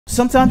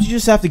Sometimes you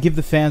just have to give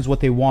the fans what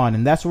they want,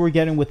 and that's what we're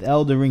getting with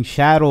Elden Ring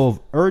Shadow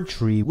of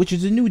Erdtree, which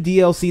is a new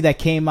DLC that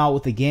came out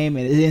with the game,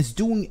 and it's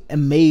doing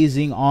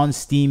amazing on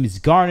Steam. It's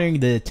garnering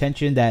the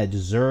attention that it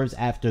deserves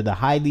after the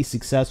highly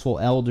successful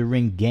Elden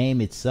Ring game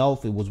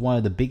itself. It was one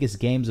of the biggest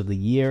games of the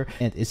year,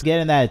 and it's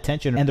getting that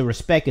attention and the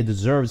respect it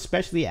deserves,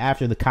 especially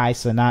after the Kai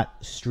Cenat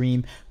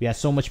stream. We had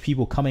so much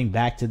people coming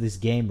back to this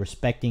game,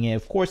 respecting it.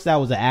 Of course, that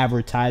was an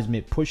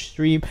advertisement push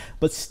stream,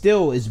 but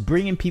still, it's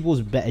bringing people's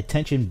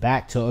attention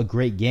back to a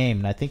great game.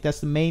 And I think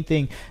that's the main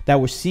thing that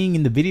we're seeing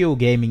in the video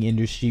gaming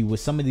industry with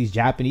some of these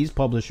Japanese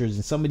publishers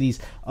and some of these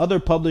other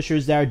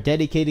publishers that are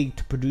dedicated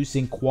to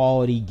producing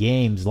quality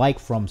games like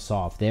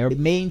FromSoft. Their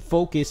main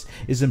focus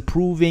is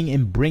improving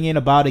and bringing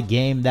about a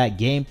game that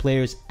game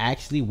players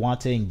actually want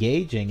to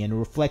engage in, and it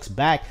reflects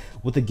back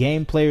with the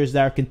game players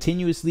that are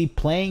continuously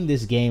playing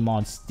this game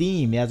on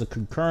Steam. It has a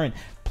concurrent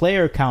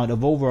player count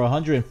of over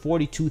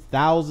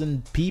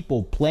 142,000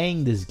 people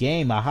playing this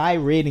game, a high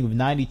rating of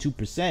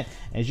 92%, and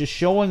it's just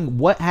showing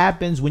what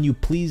happens when you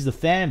please the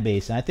fan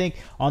base. And I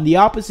think on the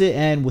opposite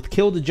end with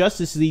Kill the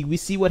Justice League, we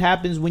see what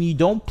happens when you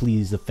don't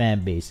please the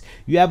fan base.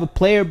 You have a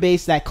player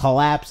base that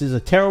collapses,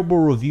 a terrible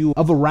review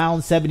of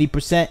around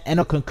 70%, and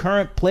a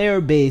concurrent player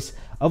base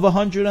of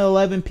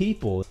 111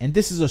 people. And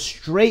this is a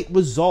straight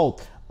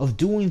result of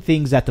doing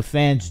things that the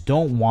fans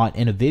don't want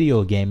in a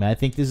video game. And I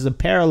think this is a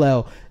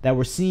parallel that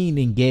we're seeing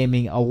in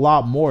gaming a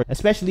lot more,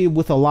 especially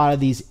with a lot of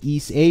these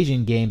East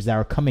Asian games that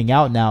are coming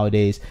out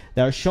nowadays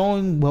that are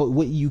showing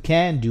what you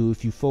can do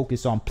if you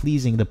focus on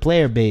pleasing the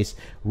player base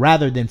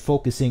rather than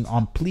focusing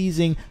on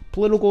pleasing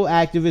political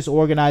activist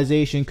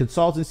organization,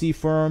 consultancy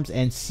firms,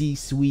 and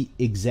C-suite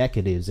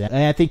executives. And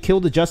I think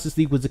Kill the Justice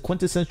League was a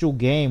quintessential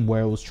game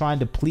where it was trying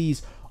to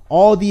please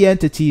all the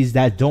entities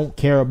that don't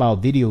care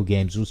about video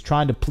games. It was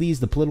trying to please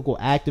the political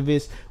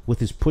activists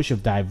with his push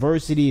of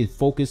diversity, his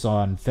focus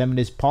on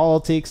feminist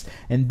politics.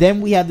 And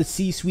then we have the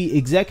C-suite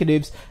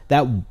executives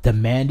that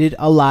demanded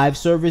a live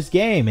service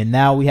game. And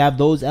now we have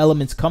those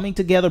elements coming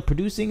together,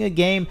 producing a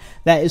game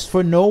that is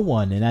for no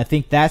one. And I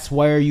think that's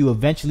where you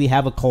eventually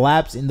have a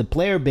collapse in the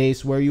player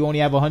base, where you only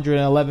have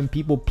 111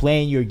 people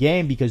playing your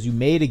game because you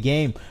made a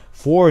game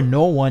for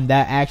no one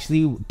that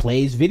actually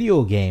plays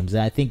video games.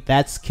 And I think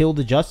that's Kill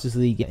the Justice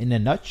League in a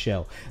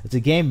nutshell. It's a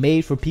game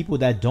made for people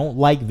that don't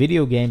like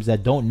video games,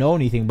 that don't know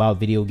anything about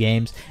video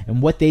games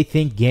and what they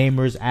think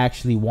gamers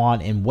actually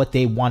want and what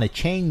they want to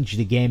change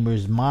the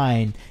gamer's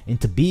mind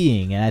into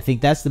being. And I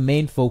think that's the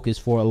main focus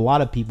for a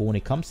lot of people when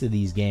it comes to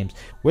these games,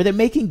 where they're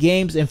making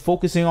games and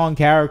focusing on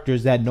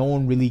characters that no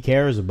one really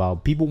cares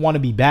about. People want to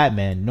be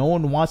Batman. No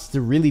one wants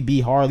to really be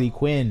Harley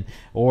Quinn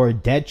or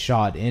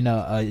Deadshot in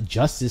a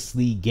Justice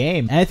League game.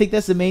 And I think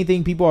that's the main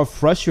thing people are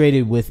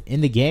frustrated with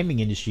in the gaming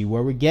industry,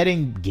 where we're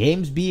getting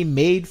games being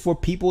made for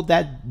people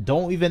that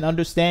don't even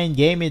understand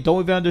gaming,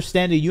 don't even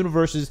understand the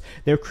universes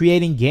they're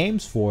creating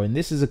games for. And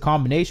this is a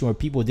combination where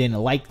people didn't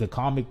like the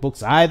comic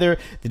books either,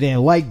 they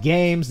didn't like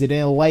games, they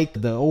didn't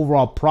like the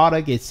overall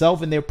product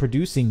itself, and they're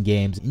producing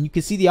games. And you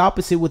can see the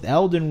opposite with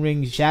Elden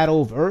Ring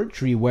Shadow of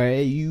Erdtree,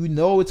 where you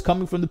know it's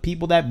coming from the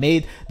people that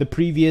made the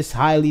previous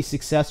highly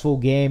successful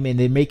game, and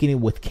they're making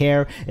it with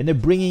care, and they're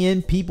bringing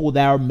in people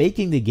that are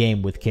making the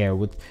game with care.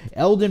 With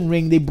Elden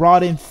Ring, they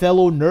brought in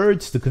fellow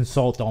nerds to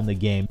consult on the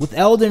game. With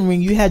Elden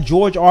Ring, you had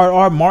George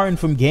R.R. Martin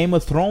from Game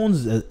of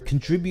Thrones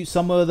contribute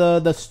some of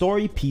the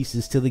story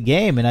pieces to the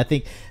game, and I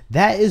think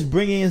that is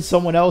bringing in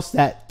someone else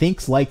that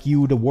thinks like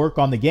you to work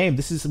on the game.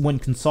 This is when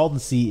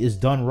consultancy is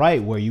done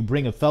right, where you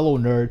bring a fellow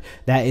nerd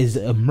that is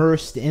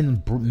immersed in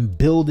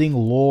building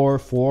lore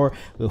for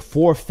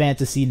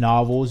fantasy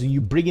novels, and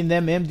you bringing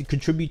them in to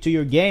contribute to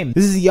your game.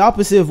 This is the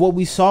opposite of what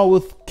we saw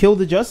with Kill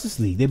the Justice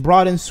League. They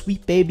brought in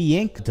Sweet Baby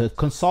Inc. to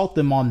consult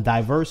them on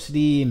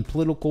diversity and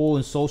political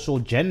and social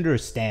gender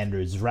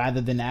standards,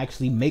 rather than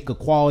actually make a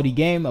quality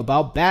game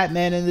about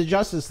Batman and the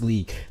Justice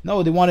League.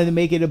 No, they wanted to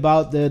make it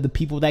about the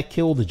people that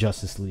kill the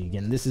Justice League.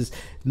 And this is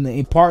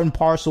part and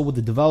parcel with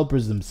the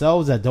developers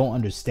themselves that don't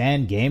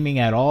understand gaming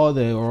at all,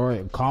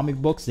 or comic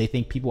books. They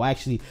think people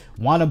actually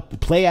want to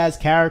play as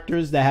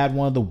characters that had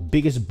one of the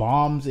biggest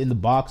bombs in the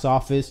box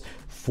office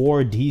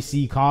for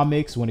DC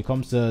Comics when it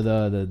comes to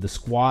the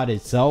squad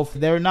itself.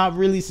 They're not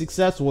really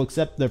successful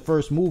except their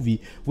first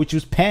movie, which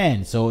was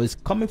Pan. So it's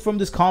coming from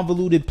this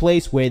convoluted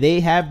place where they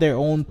have their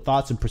own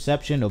thoughts and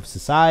perception of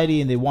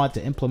society, and they want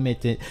to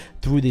implement it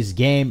through this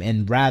game.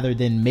 And rather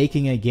than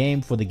making a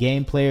game for the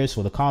game players,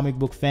 for the comic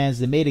book fans,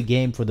 they made a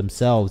game for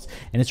themselves,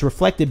 and it's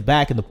reflected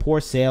back in the poor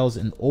sales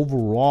and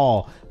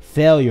overall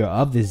failure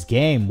of this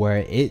game, where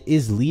it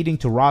is leading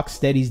to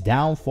Rocksteady's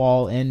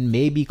downfall and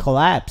maybe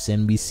collapse.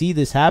 And we see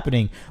this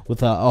happening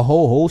with a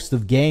whole host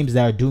of games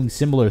that are doing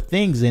similar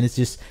things. And it's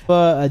just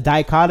a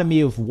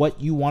dichotomy of what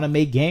you want to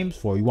make games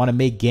for. You want to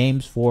make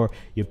games for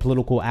your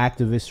political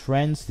activist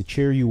friends to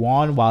cheer you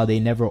on while they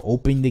never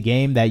open the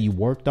game that you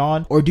worked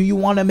on, or do you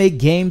want to make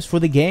games for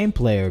the game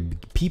player,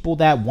 people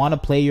that want to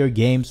play your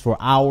games for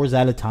hours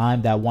at a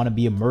time, that want to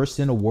be immersed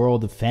in a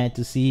world of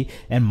fantasy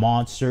and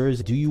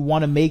monsters? Do you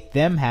want to make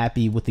them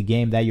unhappy with the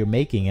game that you're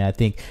making. And I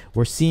think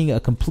we're seeing a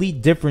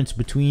complete difference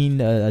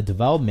between a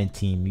development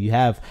team. You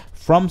have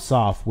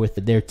FromSoft with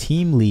their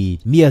team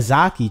lead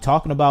Miyazaki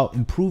talking about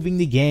improving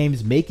the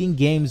games, making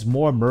games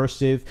more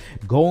immersive,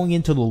 going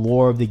into the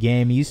lore of the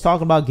game. He's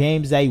talking about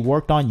games that he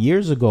worked on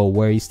years ago,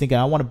 where he's thinking,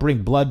 I want to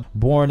bring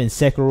Bloodborne and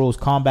Sekiro's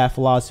combat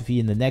philosophy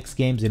in the next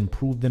games and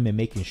improve them and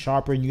make it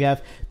sharper. And you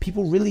have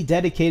people really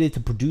dedicated to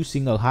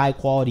producing a high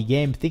quality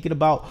game, thinking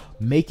about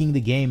making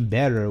the game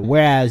better.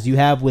 Whereas you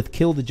have with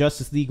Kill the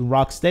Justice League and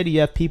Rocksteady, you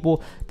have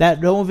people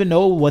that don't even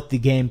know what the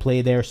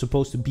gameplay they're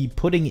supposed to be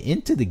putting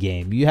into the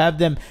game. You have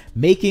them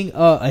making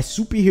a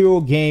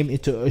superhero game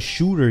into a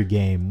shooter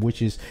game,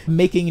 which is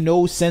making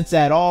no sense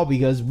at all,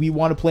 because we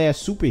want to play as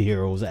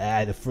superheroes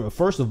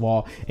first of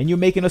all, and you're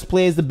making us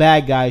play as the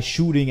bad guys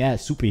shooting at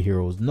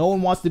superheroes. No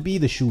one wants to be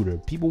the shooter.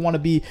 People want to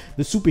be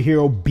the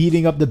superhero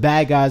beating up the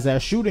bad guys that are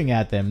shooting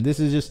at them. This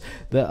is just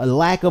a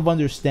lack of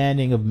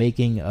understanding of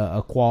making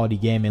a quality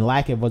game, and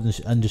lack of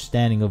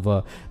understanding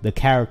of the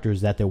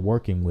characters that they're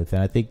working with.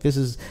 And I think this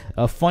is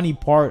a funny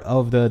part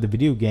of the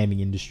video gaming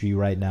industry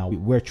right now,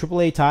 where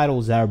AAA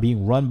titles that are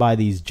being run by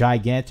these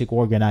gigantic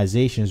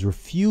organizations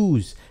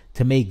refuse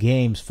to make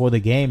games for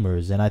the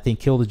gamers. And I think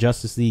Kill the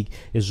Justice League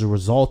is a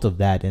result of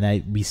that.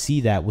 And we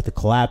see that with the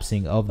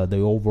collapsing of the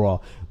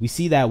overall, we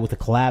see that with the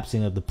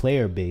collapsing of the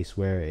player base,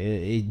 where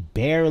it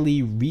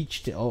barely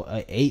reached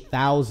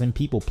 8,000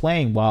 people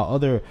playing, while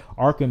other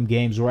Arkham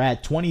games were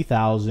at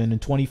 20,000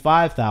 and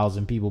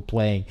 25,000 people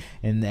playing.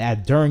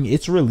 And during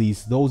its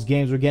release, those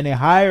games were getting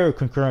higher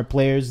concurrent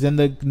players than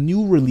the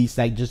new release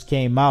that just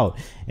came out.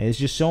 And it's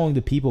just showing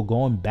the people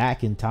going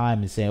back in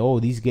time and saying, oh,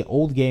 these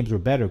old games were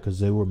better because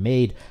they were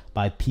made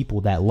by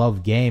people that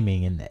love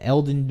gaming. And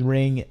Elden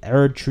Ring,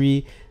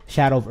 Erdtree,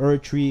 Shadow of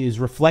Erdtree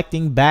is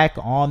reflecting back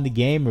on the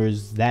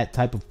gamers, that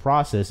type of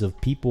process of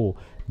people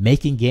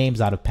making games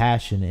out of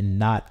passion and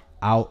not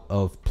out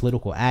of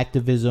political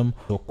activism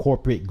or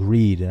corporate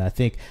greed. And I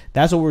think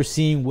that's what we're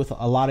seeing with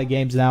a lot of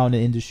games now in the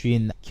industry,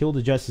 and Kill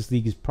the Justice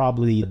League is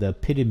probably the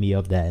epitome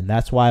of that. And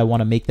that's why I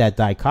want to make that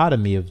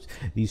dichotomy of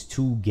these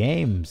two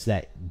games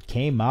that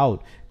came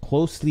out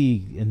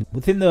closely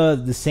within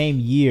the same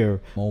year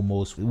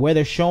almost, where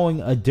they're showing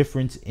a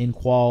difference in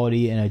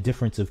quality and a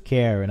difference of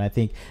care. And I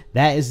think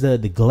that is the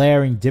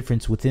glaring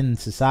difference within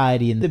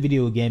society and the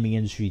video gaming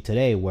industry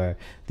today, where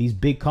these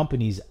big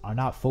companies are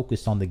not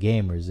focused on the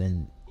gamers.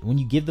 And when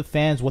you give the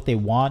fans what they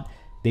want,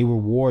 they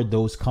reward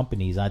those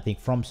companies. I think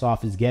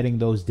FromSoft is getting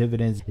those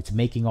dividends. It's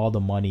making all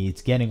the money.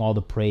 It's getting all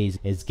the praise.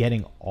 It's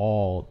getting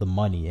all the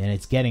money, and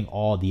it's getting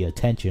all the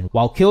attention.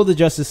 While Kill the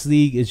Justice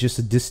League is just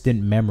a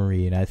distant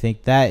memory. And I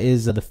think that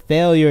is the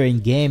failure in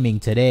gaming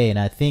today. And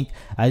I think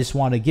I just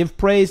want to give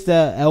praise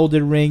to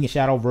Elden Ring,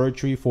 Shadow of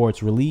Erdtree for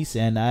its release.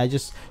 And I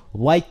just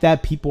like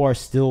that people are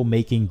still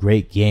making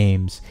great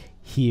games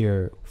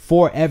here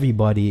for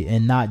everybody,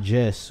 and not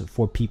just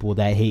for people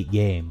that hate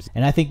games.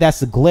 And I think that's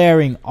the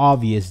glaring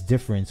obvious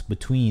difference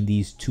between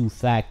these two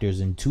factors,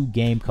 and two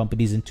game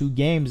companies and two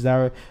games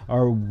that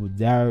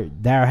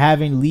are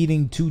having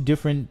leading two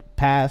different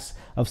paths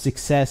of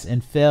success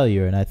and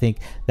failure. And I think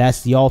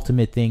that's the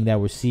ultimate thing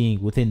that we're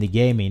seeing within the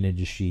gaming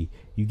industry.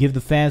 You give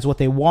the fans what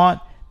they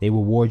want, they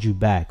reward you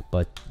back.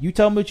 But you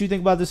tell me what you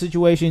think about the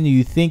situation. Do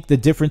you think the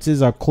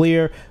differences are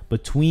clear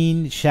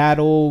between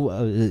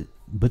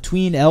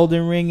between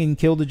Elden Ring and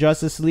Kill the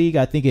Justice League?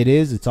 I think it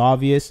is. It's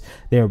obvious.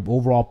 Their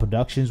overall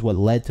productions, what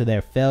led to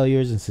their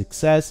failures and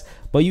success.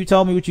 But you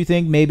tell me what you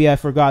think. Maybe I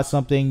forgot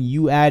something.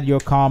 You add your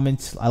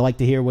comments. I like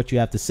to hear what you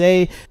have to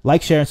say.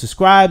 Like, share, and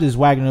subscribe. This is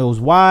Wagner Knows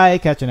Why.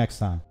 Catch you next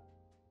time.